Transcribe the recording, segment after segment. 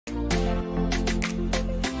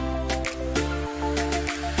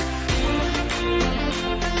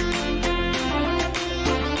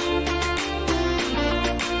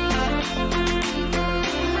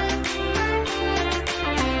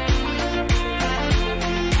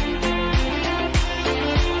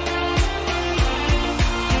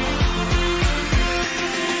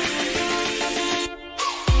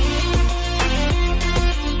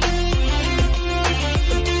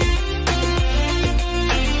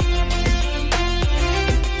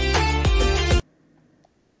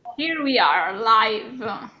We are live.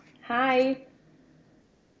 Hi,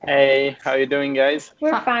 Hey, how you doing, guys?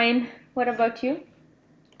 we're fine. What about you?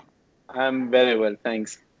 I'm very well,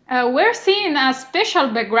 thanks. We're seeing a special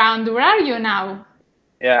background. Where are you now?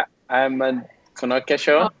 Yeah, I'm at Konoka Oh,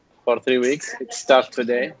 show for 3 weeks. It starts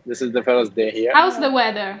today. This is the first day here. how's the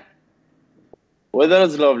weather? Weather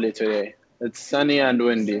is lovely today. It's sunny and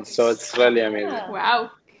windy, so it's really amazing. Ah.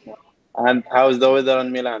 Wow. And how's the weather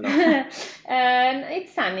in Milano? And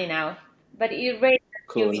it's sunny now, but it rained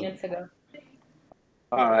a few Cool. minutes ago.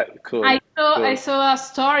 All right, cool, I cool. saw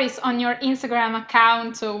stories on your Instagram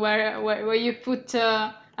account where you put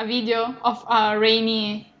a video of a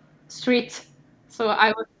rainy street. So I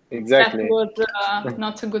was that Exactly. was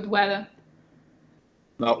not so good weather.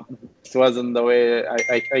 No, it wasn't the way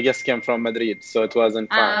I just came from Madrid, so it wasn't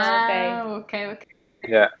fun. Okay. Okay.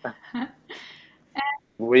 Yeah,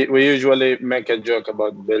 we usually make a joke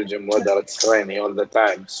about Belgium weather. It's rainy all the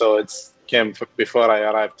time, so it's came before I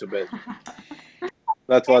arrived to Belgium.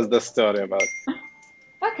 That was the story about.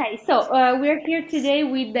 Okay, so we're here today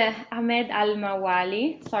with Ahmed Al Maawali.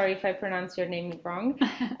 Sorry if I pronounce your name wrong.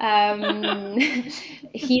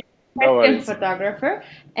 He's a No Western worries. photographer,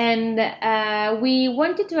 and we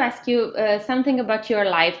wanted to ask you something about your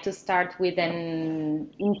life to start with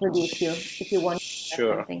and introduce you, if you want to say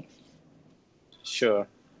Sure, something. sure.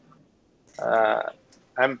 Uh,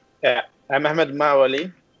 I'm Ahmed Maawali.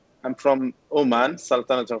 I'm from Oman,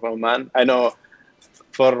 Sultanate of Oman. I know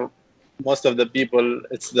for most of the people,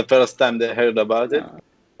 it's the first time they heard about it. Oh.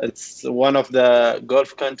 It's one of the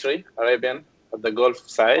Gulf country, Arabian, of the Gulf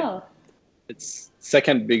side. Oh. It's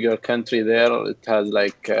second bigger country there. It has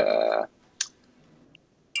like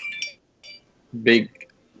big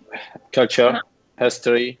culture,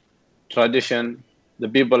 history, tradition. The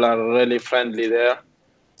people are really friendly there.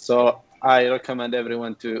 So I recommend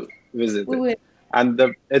everyone to visit We it. will. And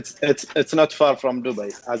it's not far from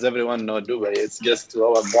Dubai, as everyone know Dubai. It's just 2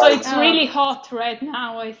 hours So it's drive. really hot right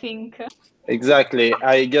now, I think. Exactly.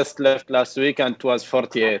 I just left last week and it was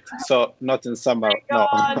 48. So not in summer, no.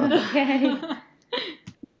 God. Okay.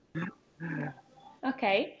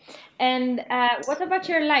 Okay. And what about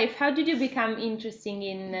your life? How did you become interested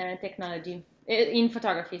in technology, in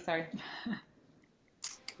photography, sorry?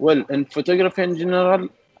 Well, in photography in general,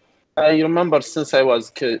 I remember since I was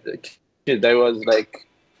kid, I was like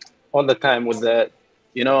all the time with the,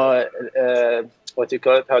 you know, what you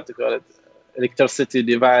call it, how to call it, electricity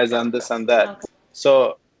device and this and that. Okay.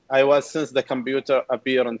 So I was, since the computer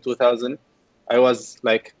appeared in 2000, I was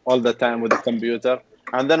like all the time with the computer.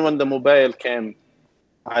 And then when the mobile came,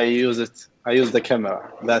 I used the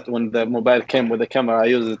camera. That when the mobile came with the camera, I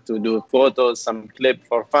used it to do photos, some clip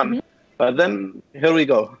for fun. Mhm. But then here we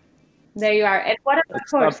go. There you are. And what about It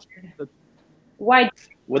horses? started Why?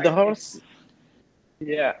 with the horse.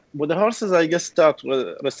 Yeah, with the horses, I just start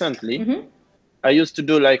with recently. Mm-hmm. I used to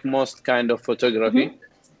do like most kind of photography,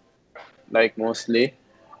 Mm-hmm. like mostly.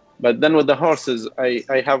 But then with the horses, I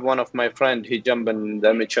have one of my friend, he jumped in the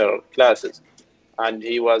amateur classes. And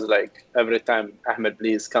he was like, every time, Ahmed,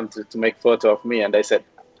 please come to make photo of me. And I said,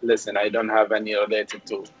 listen, I don't have any related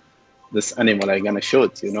to this animal I'm gonna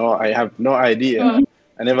shoot. You know, I have no idea.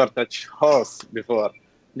 I never touched horse before.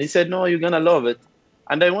 And he said, no, you're gonna love it.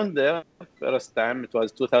 And I went there first time. It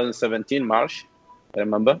was 2017 March, I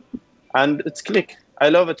remember, and it's click. I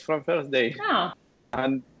love it from first day. Oh,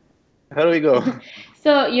 And here we go.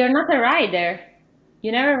 so you're not a rider.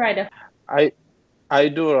 You never ride a. I I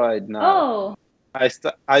do ride now. Oh,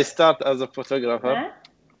 I start as a photographer, huh?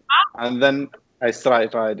 and then I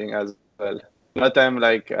start riding as well. But I'm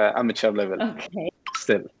like amateur level Okay.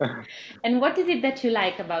 still. And what is it that you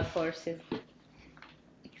like about horses?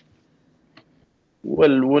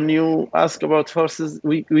 Well, when you ask about horses,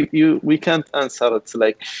 we can't answer. It's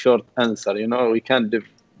like short answer. You know, we can't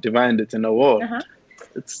divide it in a word. Uh-huh.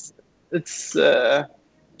 It's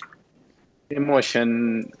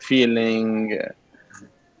emotion, feeling.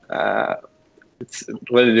 Uh, it's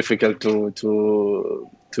really difficult to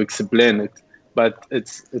explain it, but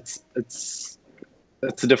it's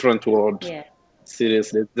a different word. Yeah.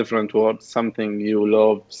 Seriously, it's a different word. Something you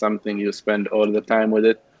love, something you spend all the time with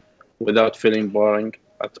it, without feeling boring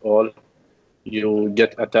at all. You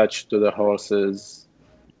get attached to the horses,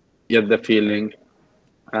 get the feeling,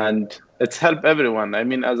 and it's helped everyone. I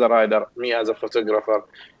mean, as a rider, me as a photographer,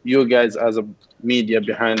 you guys as a media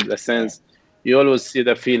behind the Yeah. scenes, you always see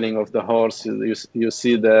the feeling of the horse. You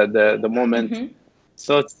see the moment. Mm-hmm.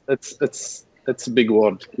 So it's a big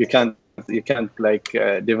word. You can't like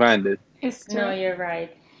divide it. It's No, true. you're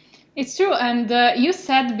right. It's true. And you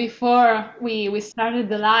said before we started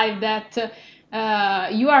the live that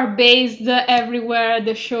you are based everywhere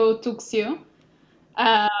the show takes you.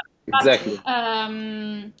 Exactly. But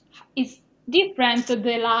it's different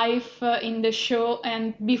the life in the show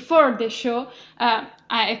and before the show.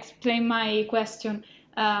 I explain my question.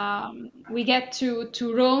 We get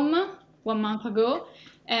to Rome 1 month ago,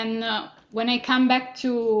 and when I come back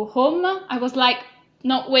to home, I was like,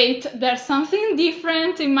 no, wait, there's something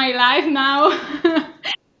different in my life now.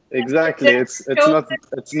 Exactly. The shows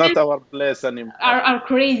It's not our place anymore. are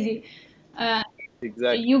crazy. Uh,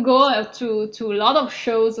 Exactly. you go to a lot of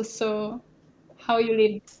shows, so how you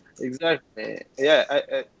live? Exactly. Yeah,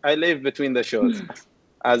 I live between the shows,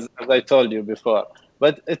 as I told you before.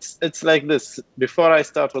 But it's like this. Before I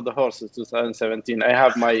start with the horses, 2017, I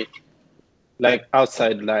have my like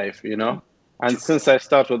outside life, you know. And since I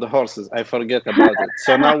start with the horses, I forget about it.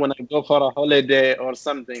 So now when I go for a holiday or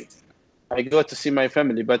something, I go to see my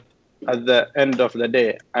family. But at the end of the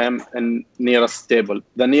day, I am in nearest stable.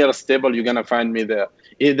 The nearest stable, you're gonna find me there,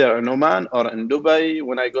 either in Oman or in Dubai.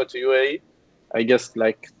 When I go to UAE, I just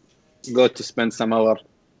like go to spend some hour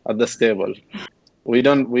at the stable. We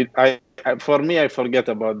don't. For me, I forget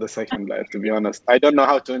about the second life. To be honest, I don't know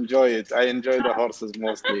how to enjoy it. I enjoy the horses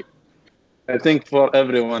mostly. I think for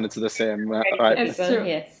everyone it's the same, right? It's People, true.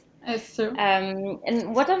 yes. It's true.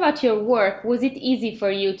 And what about your work? Was it easy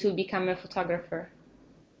for you to become a photographer?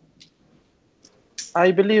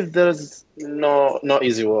 I believe there's no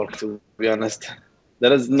easy work. To be honest,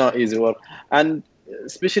 there is no easy work, and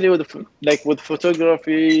especially with like with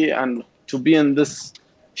photography and to be in this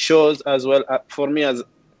shows as well. For me as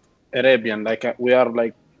Arabian, like we are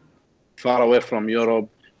like far away from Europe.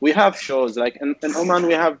 We have shows like in Oman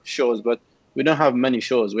we have shows, but we don't have many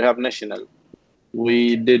shows. We have national.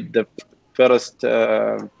 We did the first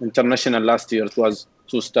international last year. It was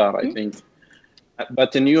 2 star, I think.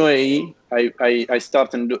 But in UAE, I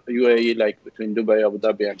started in UAE like between Dubai, Abu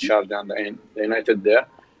Dhabi, and Sharjah and the United there,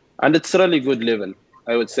 and it's really good level.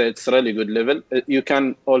 I would say it's really good level. You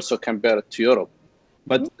can also compare it to Europe,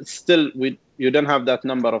 but still, you don't have that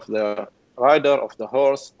number of the rider, of the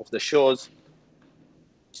horse, of the shows.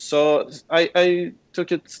 So I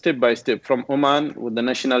took it step by step from Oman with the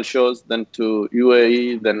national shows, then to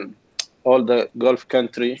UAE, then all the Gulf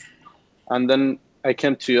country, and then I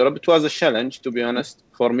came to Europe. It was a challenge, to be honest,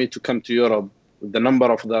 for me to come to Europe. The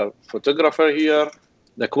number of the photographer here,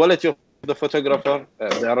 the quality of the photographer,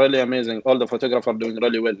 they are really amazing. All the photographers doing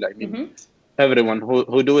really well. I mean, everyone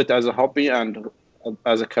who do it as a hobby and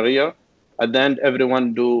as a career, at the end,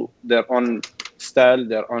 everyone do their own style,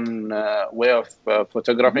 their own way of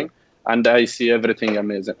photographing. And I see everything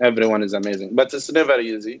amazing. Everyone is amazing, but it's never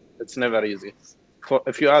easy. It's never easy.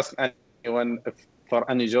 If you ask anyone for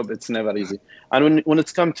any job, it's never easy. And when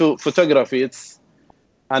it's come to photography,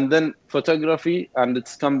 and then photography and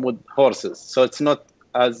it's come with horses, so it's not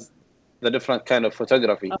as the different kind of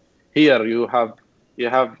photography. Here you have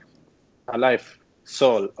a life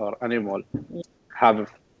soul or animal, have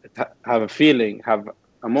have a feeling, have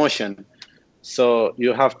emotion. So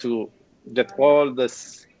you have to get all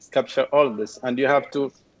this, capture all this, and you have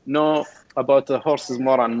to know about the horses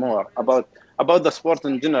more and more, about the sport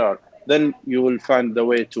in general. Then you will find the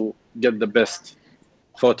way to get the best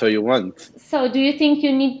photo you want. So, do you think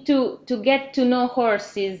you need to get to know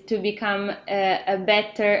horses to become a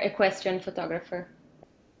better equestrian photographer?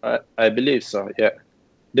 I believe so. Yeah,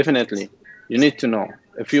 definitely. You need to know.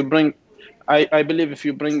 If you bring, I believe if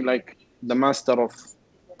you bring like the master of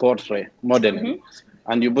portrait modeling,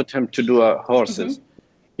 and you put him to do horses,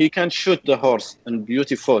 he can shoot the horse in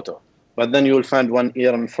beauty photo, but then you will find one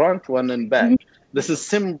ear in front, one in back. This is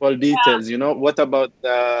simple details, you know. What about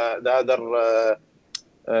the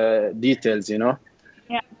other details, you know?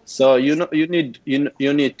 Yeah. So you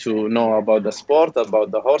need to know about the sport,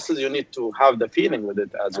 about the horses. You need to have the feeling with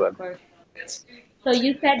it as well. Of course. So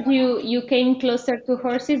you said you came closer to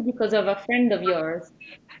horses because of a friend of yours.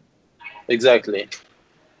 Exactly,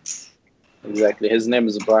 exactly. His name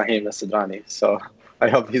is Ibrahim Asidrani. So I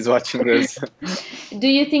hope he's watching this. Do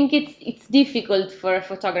you think it's difficult for a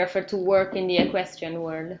photographer to work in the equestrian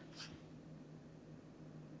world?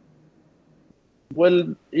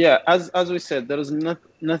 Well, yeah, as we said, there is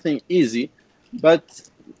nothing easy, but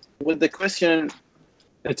with the question,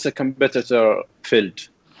 it's a competitor field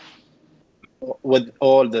with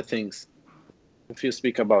all the things. If you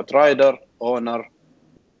speak about rider, owner,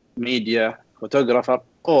 media, photographer,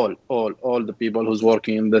 all the people who's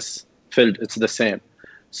working in this field, it's the same.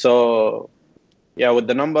 So yeah, with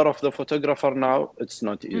the number of the photographer now, it's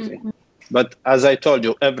not easy. But as I told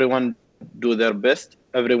you, everyone do their best.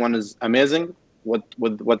 Everyone is amazing with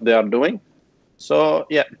what they are doing. So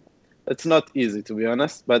yeah, it's not easy to be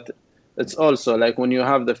honest, but it's also like when you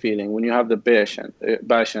have the feeling, when you have the passion,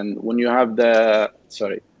 when you have the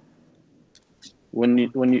sorry, when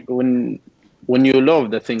you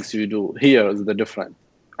love the things you do. Here is the difference.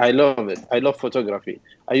 I love it. I love photography.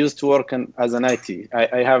 I used to work as an IT.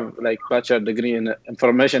 I have like bachelor degree in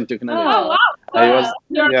information technology. Oh wow! I was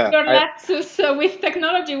Your yeah your I Lexus with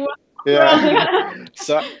technology was yeah.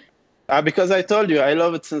 So because I told you I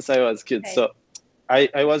love it since I was kid. Okay. So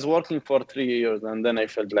I was working for 3 years, and then I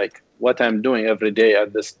felt like what I'm doing every day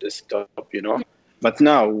at this desktop, you know. But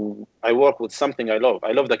now I work with something I love. I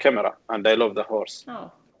love the camera and I love the horse.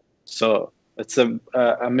 Oh. So it's a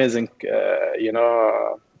amazing, you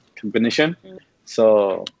know, combination.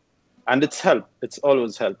 So and it's help. It's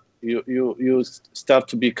always help. You start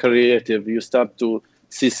to be creative. You start to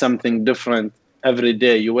see something different every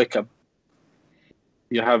day. You wake up.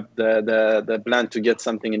 You have the plan to get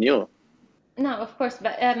something new. No, of course,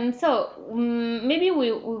 but maybe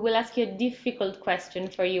we will ask you a difficult question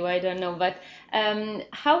for you. I don't know, but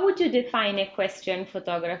how would you define equestrian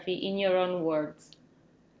photography in your own words?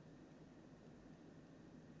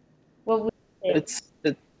 What would you say?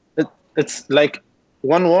 It's like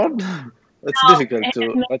one word. It's No, difficult and to.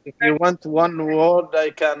 maybe But if you want one word, I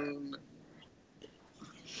can.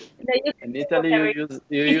 you can In say Italy, whatever. you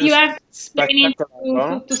if you use have to explain it spectacular,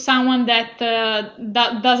 no? to someone that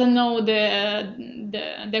doesn't know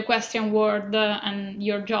the question word and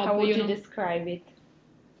your job, How would you you know. describe it?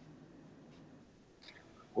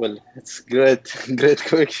 Well, it's great, great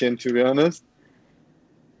question to be honest.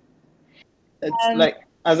 It's Um, like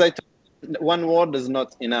as I told, one word is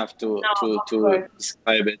not enough to no, to of to course.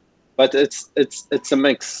 describe it, but it's a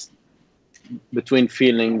mix between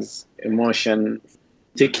feelings, emotion,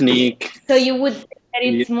 technique. So you would say that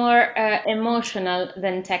y- it's more emotional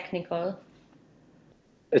than technical.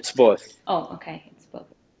 It's both. Oh, okay, it's both.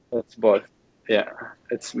 It's both. Yeah,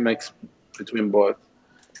 it's mix between both.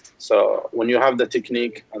 So when you have the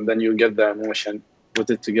technique and then you get the emotion, put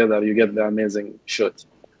it together, you get the amazing shot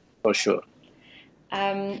for sure.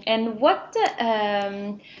 And what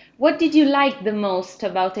did you like the most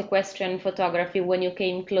about equestrian photography when you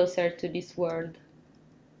came closer to this world?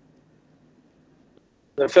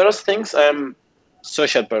 The first things, I'm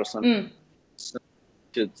social person. Mm.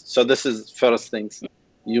 So this is first things.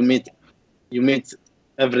 You meet you meet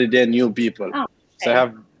every day new people. Oh, So I okay.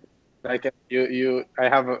 have like I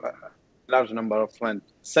have a large number of friends.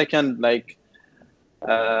 Second, like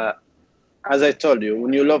uh, as I told you,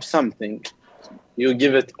 when you love something, you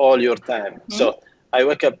give it all your time. Hmm. So I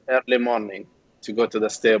wake up early morning to go to the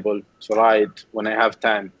stable to ride when I have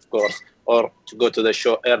time, of course, or to go to the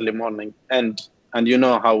show early morning. And you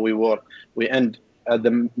know how we work. We end at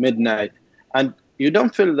the midnight, and you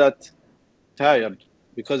don't feel that tired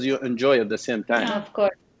because you enjoy at the same time. Yeah. Of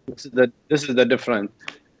course. This is the difference.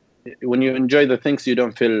 When you enjoy the things, you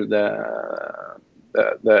don't feel the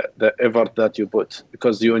effort that you put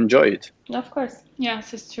because you enjoy it. Of course.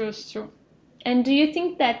 Yes, it's true. It's true. And do you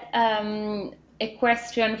think that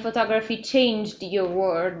equestrian photography changed your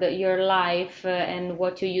world, your life, and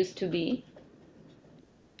what you used to be?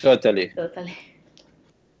 Totally. Totally.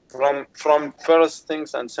 From first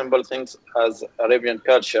things and simple things as Arabian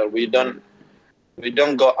culture, we don't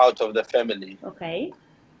go out of the family. Okay.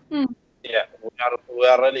 Mm. Yeah, we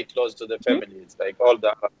are really close to the Mhm. family. It's like all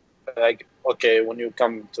the like okay, when you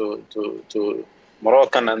come to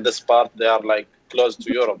Moroccan and this part, they are like close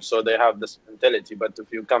to Europe, so they have this mentality. But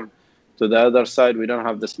if you come to the other side, we don't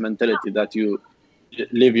have this mentality that you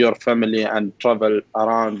leave your family and travel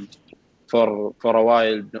around for a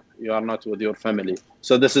while. You are not with your family.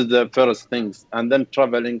 So this is the first things, and then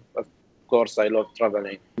traveling. Of course, I love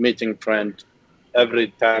traveling, meeting friends. Every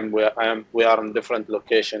time we are in different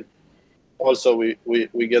location. Also,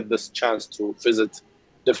 we get this chance to visit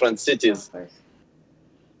different cities. Of course.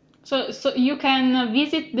 So you can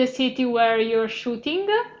visit the city where you're shooting,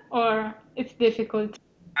 or it's difficult.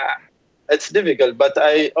 It's difficult, but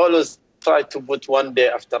I always try to put one day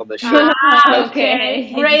after the show. Ah, Like okay.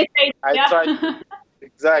 Okay. Great I tried idea.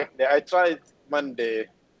 exactly. I tried Monday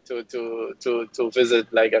to visit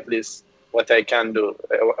like at least what I can do,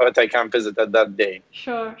 what I can visit at that day.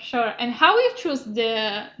 Sure, sure. And how you choose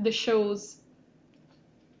the shows?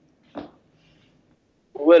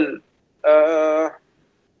 Well, uh,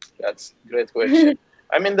 that's a great question.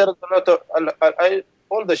 I mean, there is a lot of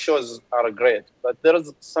all the shows are great, but there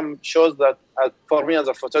is some shows that, for me as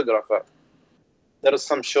a photographer, there is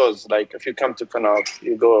some shows like if you come to Connaught,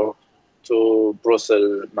 you go to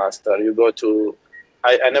Brussels Master, you go to.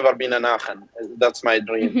 I never been in Aachen. That's my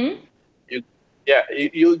dream. Hmm. You, yeah,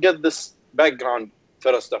 you get this background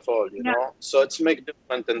first of all, Yeah. so it's make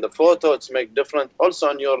different in the photo. It's make different also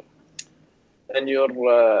on your your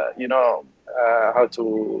you know, how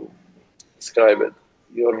to describe it,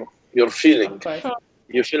 your feeling. Of course. Sure.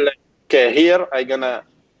 You feel like, okay, here I gonna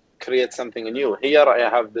create something new. Here I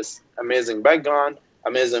have this amazing background,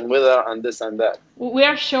 amazing weather, and this and that. We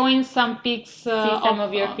are showing some pics See some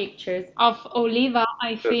of your pictures. of Oliva,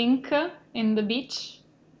 I think, in the beach.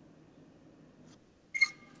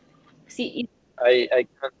 See, I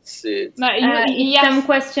can't see it. But it's yes, some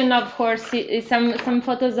question of horses, some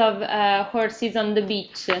photos of horses on the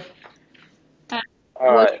beach.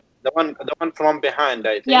 All What? right, the one from behind,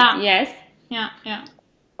 I think. yeah, Yes. yeah.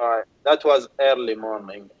 All right, that was early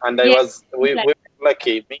morning, and Yes. we Like, were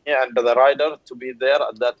lucky, me and the rider, to be there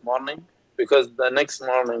at that morning because the next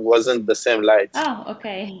morning wasn't the same light. oh,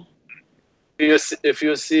 okay. If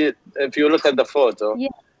you look at the photo, Yeah.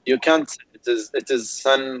 you can't say it is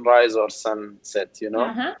sunrise or sunset. You know,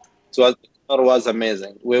 Uh-huh. it was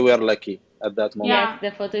amazing. We were lucky at that moment. Yeah. Yes,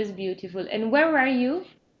 the photo is beautiful. And where were you?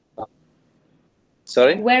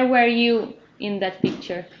 Sorry, Where were you in that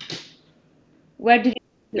picture? Where did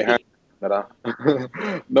you behind the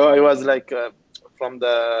camera. No, I was like from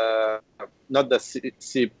the not the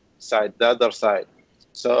sea side, the other side.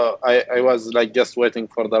 So I was like just waiting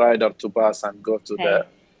for the rider to pass and go to Okay.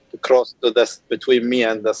 to cross to the between me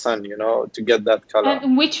and the sun, you know, to get that color.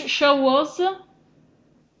 And which show was?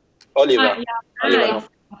 Oliver, Yeah. Oliver. It's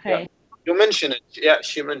Yeah, okay. you mentioned it. Yeah,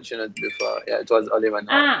 she mentioned it before. Yeah, it was Oliver.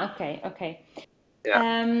 Okay, okay.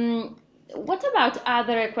 Yeah. What about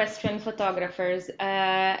other equestrian photographers?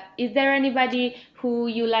 Is there anybody who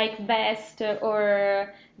you like best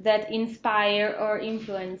or that inspire or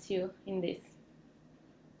influence you in this?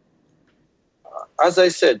 As I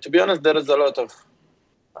said, to be honest, there is a lot of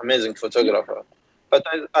amazing photographer. But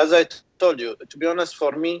as I told you, to be honest,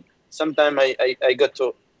 for me, sometimes I go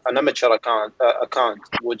to an amateur account,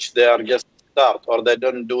 which they are just start or they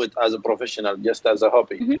don't do it as a professional, just as a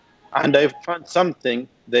hobby. Mhm. And I find something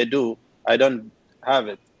they do, I don't have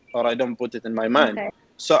it or I don't put it in my mind. Okay.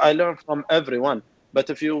 So I learn from everyone. But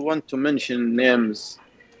if you want to mention names,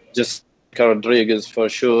 just Rodriguez for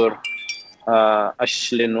sure,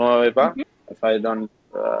 Ashley Nueva, Mhm. if I don't,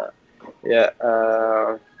 yeah.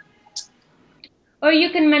 Or you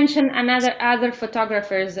can mention another other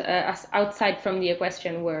photographers as outside from the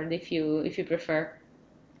equestrian world if you prefer.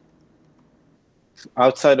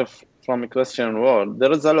 Outside of from equestrian world,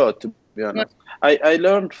 there is a lot, to be honest. Yeah. I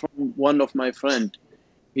learned from one of my friend.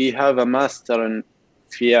 He have a master in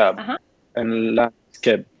FIAB Uh-huh. and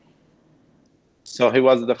landscape. So he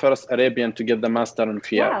was the first Arabian to get the master in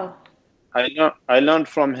FIAB. Wow. I learned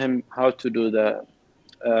from him how to do the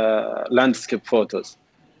landscape photos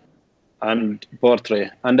and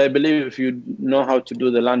portrait. And I believe if you know how to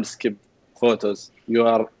do the landscape photos, you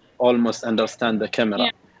are almost understand the camera.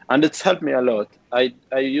 Yeah. And it's helped me a lot. I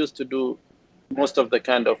used to do most of the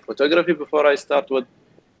kind of photography before I start with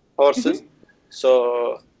horses.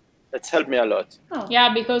 So it's helped me a lot. Oh.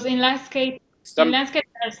 Yeah, because in landscape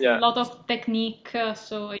there's a Yeah, lot of technique,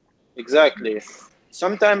 so exactly.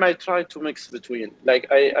 Sometimes I try to mix between. Like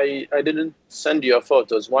I didn't send you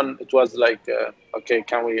photos. One, it was like, okay,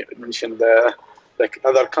 can we mention the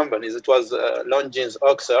other companies? It was Longines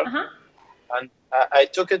Oxer. Uh-huh. And I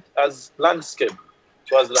took it as landscape.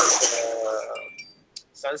 It was like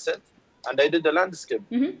sunset, and I did the landscape,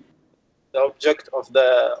 the object of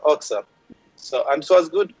the oxer. So and it was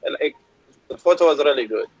good. Like the photo was really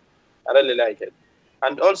good. I really like it.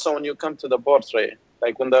 And also when you come to the portrait,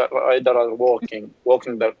 like when the rider are walking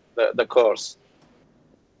the course,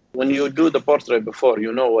 when you do the portrait before,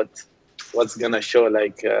 you know what's gonna show.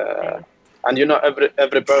 Like and you know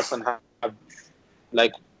every person have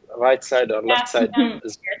like right side or left side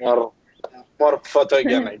is more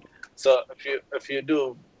photogenic. So if you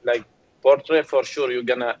do like portrait, for sure you're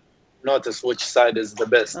gonna notice which side is the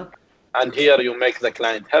best. Okay. And here you make the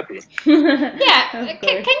client happy. yeah. Of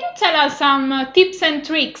Can course. you tell us some tips and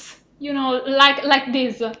tricks? You know, like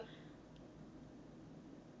this.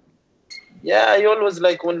 Yeah, I always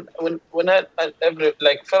like when I every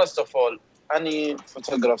like first of all, any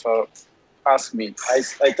photographer ask me,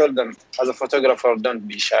 I told them as a photographer, don't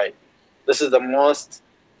be shy. This is the most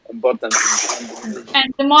important thing.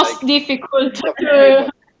 And the most Like, difficult of to people.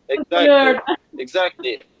 learn.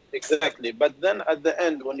 Exactly. But then at the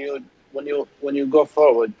end, when you go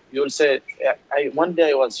forward, you'll say, yeah, I one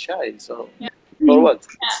day I was shy. So Yeah. for what?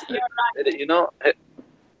 Yeah, you're right. You know,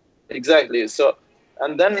 exactly. So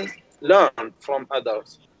and then learn from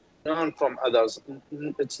others. Learn from others.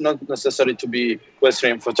 It's not necessary to be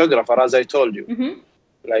equestrian photographer, as I told you.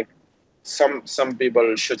 Like some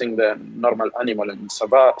people shooting the normal animal in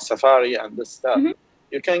safari and this stuff.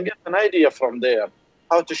 You can get an idea from there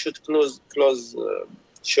how to shoot close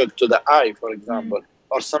shot to the eye, for example,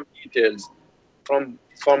 or some details from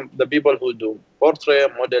the people who do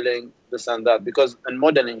portrait modeling, this and that. Because in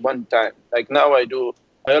modeling, one time, like now I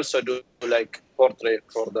also do like portrait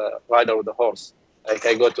for the rider of the horse. Like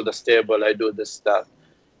I go to the stable, I do this stuff.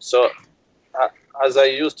 So uh, as I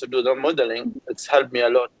used to do the modeling, it's helped me a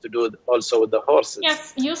lot to do also with the horses.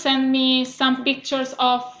 Yes, you sent me some pictures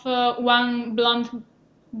of one blonde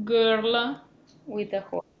girl with the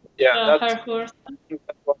horse. Yeah, her horse.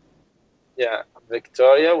 yeah,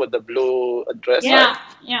 Victoria with the blue dress, Yeah, right?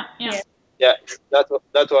 yeah, yeah. Yeah,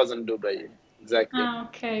 that was in Dubai, exactly. Ah,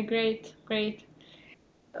 okay, great.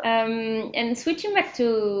 And switching back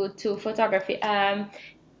to photography,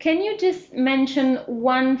 can you just mention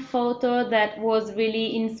one photo that was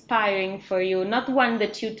really inspiring for you? Not one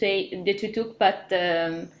that you took, but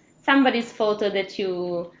somebody's photo that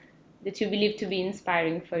you believe to be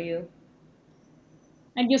inspiring for you.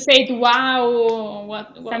 And you said, "Wow,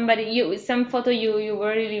 what?" Some photo you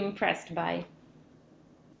were really impressed by.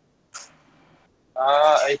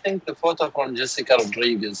 I think the photo from Jessica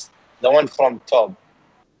Rodriguez, the one from Top.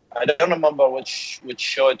 I don't remember which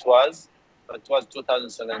show it was, but it was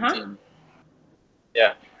 2017.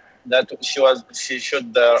 Yeah, that she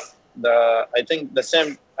shot the I think the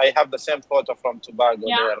same. I have the same photo from Tobago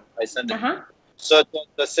there. I sent it. So it was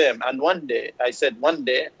the same. And one day I said, one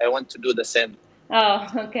day I want to do the same. Oh,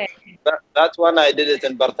 okay. That one I did it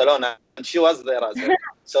in Barcelona, and she was there as well.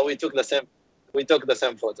 So we took the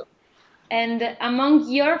same photo. And among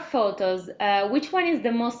your photos, which one is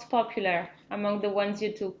the most popular among the ones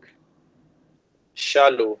you took?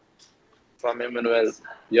 Shallow from Emmanuel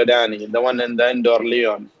Yodani, the one in the indoor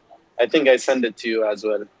Leon. I think I sent it to you as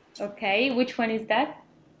well. Okay, which one is that?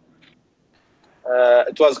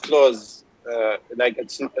 It was close, like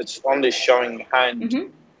it's only showing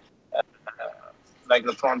hand, like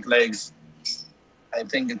the front legs. I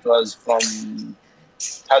think it was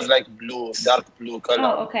has like dark blue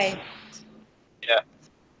color. Oh, okay. Yeah,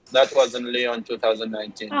 that was in Leon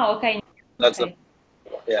 2019. Oh, okay. That's okay.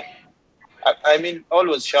 Yeah. I mean,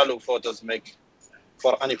 always shallow photos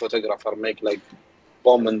for any photographer, make like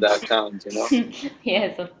bomb in the account, you know?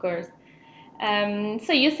 Yes, of course.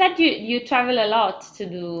 So you said you travel a lot to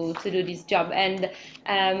do this job, and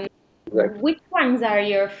Exactly. which ones are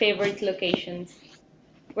your favorite locations?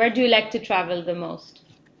 Where do you like to travel the most?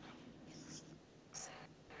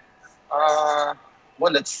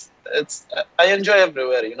 Well, I enjoy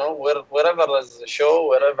everywhere, you know, wherever there's a show,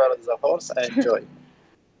 wherever there's a horse, I enjoy.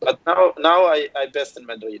 But now I best in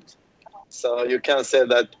Madrid, so you can say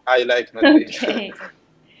that I like Madrid. Okay.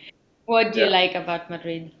 What do you like about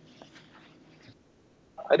Madrid?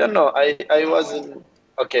 I don't know. I was in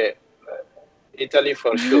Italy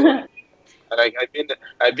for sure. Like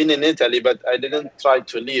I've been in Italy, but I didn't try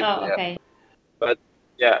to live there. Okay. But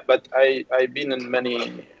but I've been in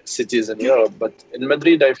many cities in Europe, but in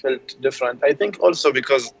Madrid I felt different. I think also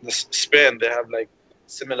because Spain, they have like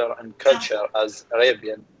similar in culture as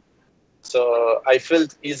Arabian, so I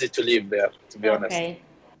felt easy to live there, to be honest.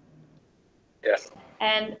 Yeah.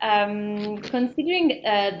 And considering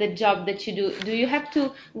the job that you do you have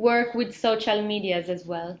to work with social medias as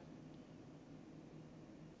well?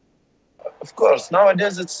 Of course,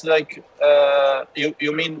 nowadays it's like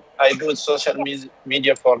you mean I do social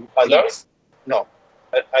media for others? No,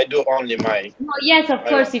 I do only my. No, yes, of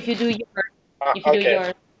course. Own. If you do Okay.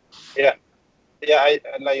 yours. Yeah.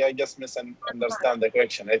 I just misunderstand the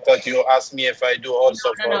question. I thought you asked me if I do also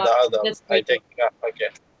for the others. I think okay.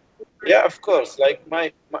 Yeah, of course. Like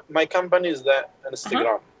my company is the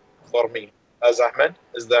Instagram for me. As Ahmed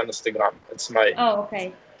is the Instagram. It's my. Oh,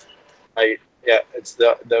 okay. It's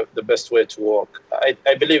the best way to work.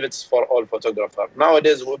 I believe it's for all photographers.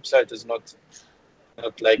 Nowadays, website is not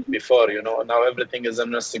like before, you know. Now everything is on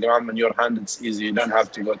Instagram in your hand. It's easy. You don't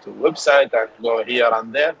have to go to website and go here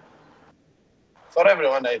and there. For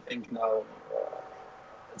everyone, I think now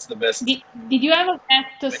it's the best. Did you ever get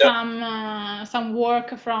some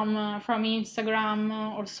work from Instagram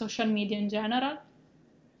or social media in general?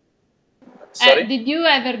 Sorry? Did you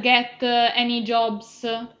ever get any jobs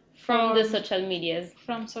from the social medias?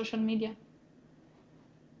 From social media?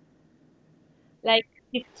 Like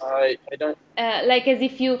I don't. Like as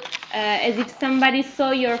if somebody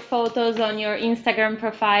saw your photos on your Instagram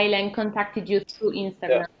profile and contacted you through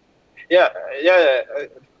Instagram. Yeah.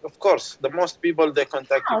 Of course, the most people they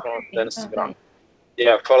contact you from the Instagram. Okay.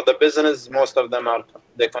 Yeah, for the business, most of them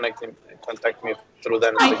contact me through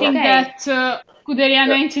the Instagram. I think that Scuderia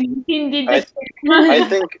 1918 did the same. I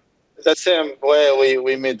think the same way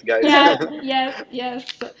we meet, guys. Yes.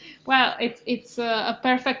 Well, it's a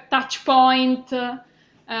perfect touch point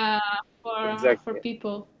for Exactly.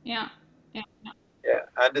 people. Yeah. Yeah,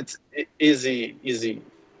 and it's easy.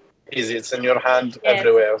 It's in your hand Yes, of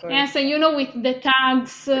everywhere. course. Yes, and with the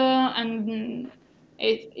tags and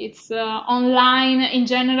it's online in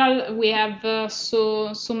general, we have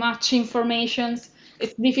so much information.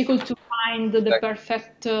 It's difficult to find the Exactly.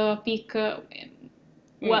 perfect pick.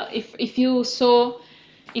 Well, if you saw,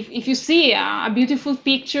 if you see a beautiful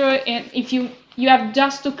picture, and if you have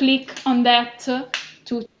just to click on that to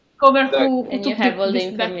discover who Exactly. And you took have all the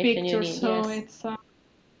that information you picture. need. So Yes. it's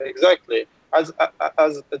Exactly.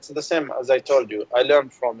 As it's the same as I told you. I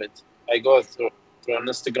learned from it. I go through on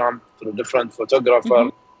Instagram through different photographer,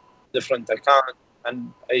 different account,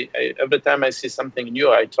 and every time I see something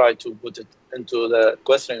new, I try to put it into the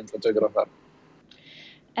equestrian photographer.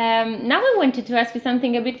 Now I wanted to ask you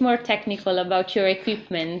something a bit more technical about your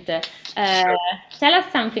equipment. Sure. Tell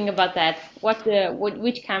us something about that.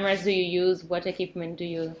 Which cameras do you use? What equipment do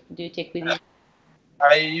you take with you?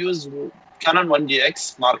 I use Canon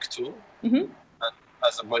 1DX Mark II Mm-hmm.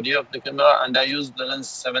 as a body of the camera, and I use the lens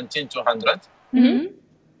 17-200. Mhm.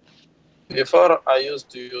 Before, I used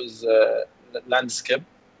to use landscape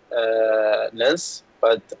lens,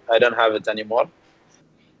 but I don't have it anymore.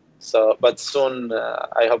 So, but soon,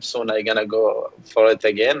 I hope soon I'm gonna go for it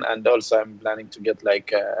again. And also, I'm planning to get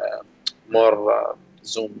like more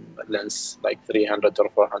zoom lens, like 300 or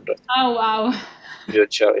 400 Oh wow.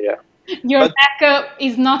 future. Yeah, Your but back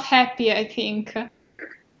is not happy, I think.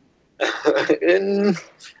 in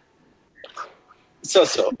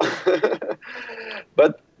so.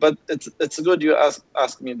 But it's good you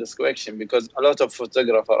ask me this question, because a lot of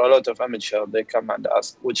photographer, a lot of amateur, they come and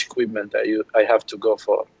ask which equipment I have to go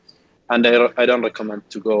for, and I don't recommend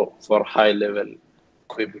to go for high level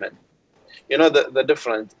equipment. You know, the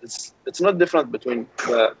difference, it's not different between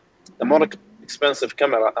the more expensive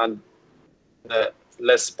camera and the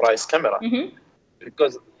less price camera, Mm-hmm.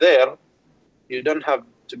 because there you don't have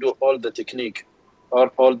to do all the technique or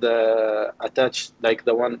all the attach like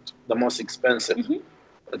the most expensive. Mm-hmm.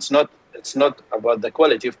 It's not about the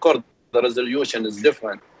quality. Of course, the resolution is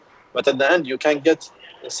different, but at the end, you can get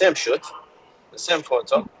the same shot, the same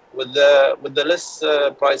photo with the less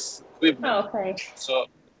price equipment. Oh, okay. So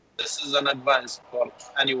this is an advice for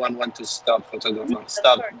anyone want to start Yes, photographer. of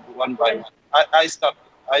Start course. one by Yes. one.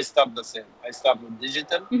 I start the same. I start with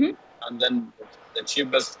digital, Mm-hmm. and then the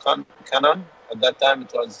cheapest Canon at that time,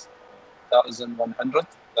 it was 1100,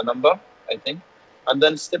 the number, I think, and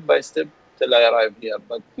then step by step till I arrive here.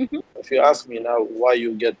 But Mm-hmm. if you ask me now why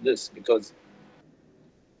you get this, because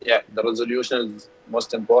yeah, the resolution is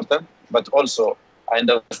most important, but also I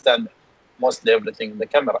understand mostly everything in the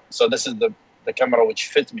camera. So this is the camera which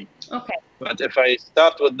fit me. Okay. But if I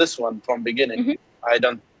start with this one from beginning, Mm-hmm. I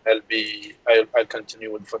don't. I'll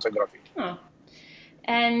continue with photography. Oh.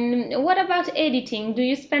 And what about editing? Do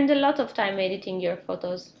you spend a lot of time editing your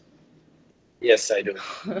photos? Yes, I do.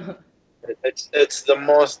 It's the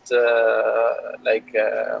most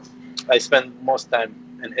I spend most time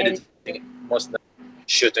in Edit. editing, most time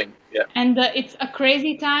shooting. Yeah. And it's a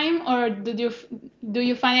crazy time, or do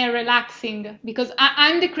you find it relaxing? Because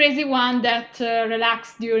I'm the crazy one that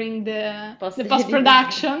relax during the post Post-editing.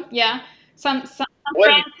 production. Yeah. Some Well,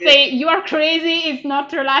 friends say you are crazy. It's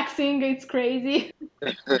not relaxing. It's crazy.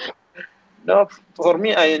 no, for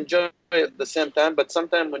me, I enjoy it at the same time. But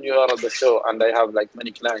sometimes when you are at the show and I have like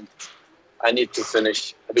many clients, I need to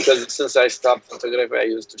finish, because since I start photography, I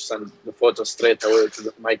used to send the photo straight away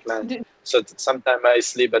to my client. Do- So sometimes I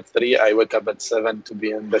sleep at 3, I wake up at 7 to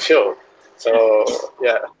be in the show. So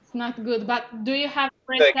yeah, It's not good. But do you have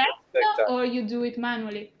take preset, take time. or you do it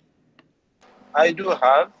manually? I do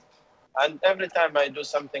have, and every time I do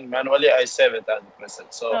something manually, I save it as a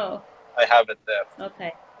preset. So Oh, I have it there.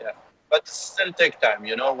 okay. Yeah, but still take time.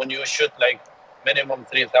 You know, when you shoot like minimum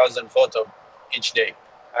 3,000 photo each day,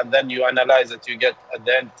 and then you analyze it, you get at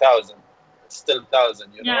the end 1,000. It's still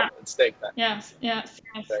 1,000. You Yeah. know, it's take time. Yes. Yes.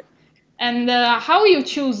 Yes. Like, And how you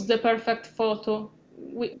choose the perfect photo?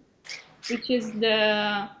 Which is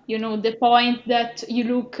the point that you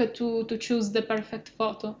look to choose the perfect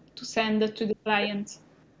photo to send to the client.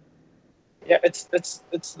 yeah, it's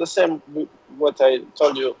the same what I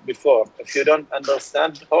told you before. If you don't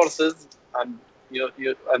understand horses and you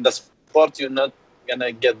and the sport, you're not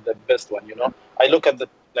gonna get the best one. You know, I look at the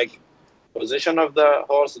like position of the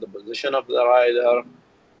horse, the position of the rider.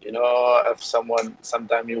 You know, if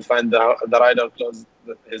sometime you find the rider close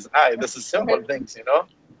his eye. This is simple things. You know,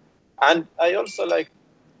 and I also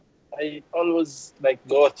I always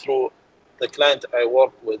go through the client I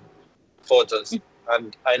work with photos,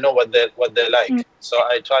 and I know what they Mm. like. So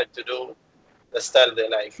I try to do the style they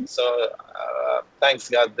like. So thanks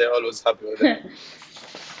God, they're always happy with it.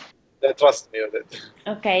 They trust me with it.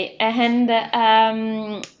 Okay, and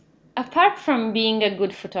apart from being a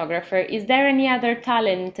good photographer, is there any other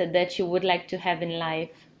talent that you would like to have in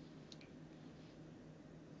life?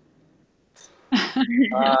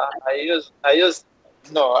 I use,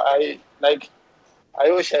 no, I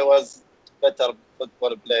wish I was better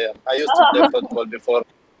football player. I used to play football before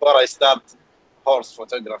I start horse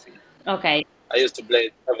photography. Okay, I used to play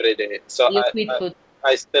it every day. So you quit foot.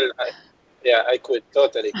 I still, yeah, I quit,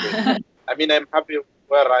 totally quit. I mean, I'm happy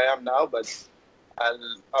where I am now, but I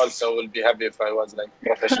also will be happy if I was like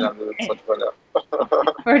professional footballer.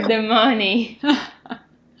 For the money.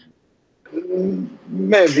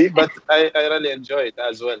 Maybe, but I really enjoy it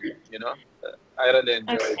as well, you know. I really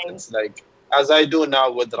enjoy it. Okay. It's like, as I do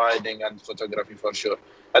now with riding and photography for sure.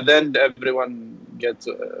 At the end, everyone gets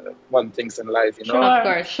one things in life, you know. Of Sure,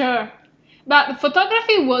 course. sure. But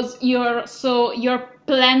photography was your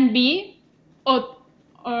plan B, or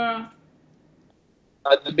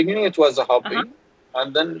At the beginning, it was a Uh-huh. hobby,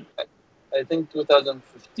 and then I think Mhm.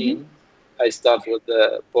 2015, I start with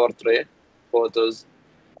the portrait photos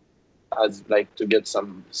as like to get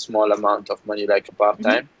some small amount of money, like a part Mhm.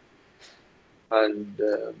 time. And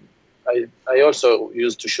I also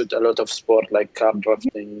used to shoot a lot of sport like car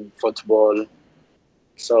drafting, football.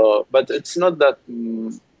 So, but it's not that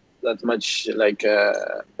that much like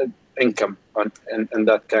income in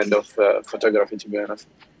that kind of photography, to be honest.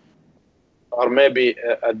 Or maybe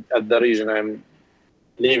at the region I'm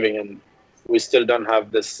living in, we still don't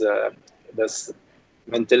have this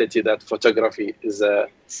mentality that photography is a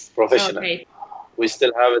professional. Okay. We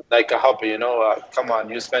still have it like a hobby, you know. Come on,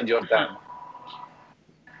 you spend your Uh-huh. time.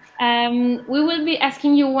 We will be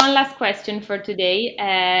asking you one last question for today,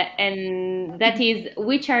 and that is,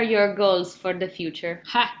 which are your goals for the future?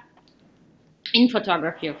 ha. In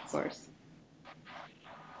photography, of course.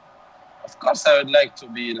 Of course, I would like to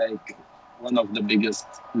be like one of the biggest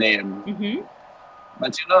name, Mm-hmm.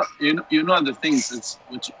 but you know the things. It's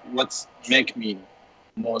what's make me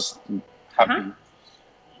most Uh-huh. happy.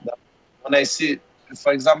 That when I see,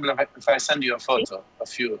 for example, if I send you a photo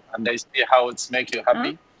of you and I see how it's make you Uh-huh.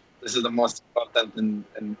 happy, this is the most important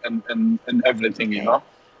in everything, you Okay. know.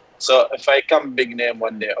 So if I come big name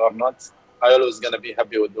one day or not, I always gonna be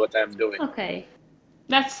happy with what I'm doing. Okay.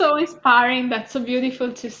 That's so inspiring. That's so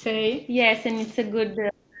beautiful to say. Yes, and it's a good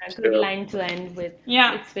Sure. line to end with.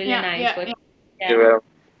 Yeah, It's really yeah, nice. yeah, What, yeah. Thank you yeah. very much.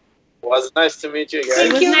 It was nice to meet you It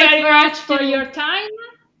Thank was guys. you nice very for us much for to. your time.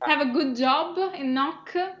 Have a good job in knock.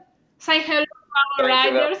 Say hello to our Thank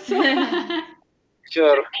you very much. riders.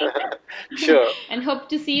 Sure, sure, And hope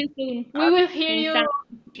to see you soon We will hear in you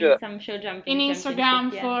sure. some show in jumping championship.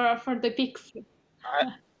 Instagram Yeah. for the pics. I,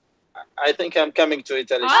 I think I'm coming to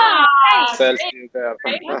Italy soon. Ah, Ah, So great. I'll see great, you there.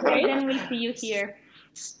 great, Okay, great. then we'll see you here.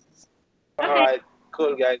 All Okay. right,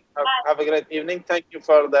 cool guys. Bye. Have a great evening. Thank you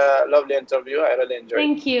for the lovely interview. I really enjoyed it.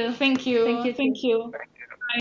 Thank you. Thank Thank you. you Thank too. you. Thank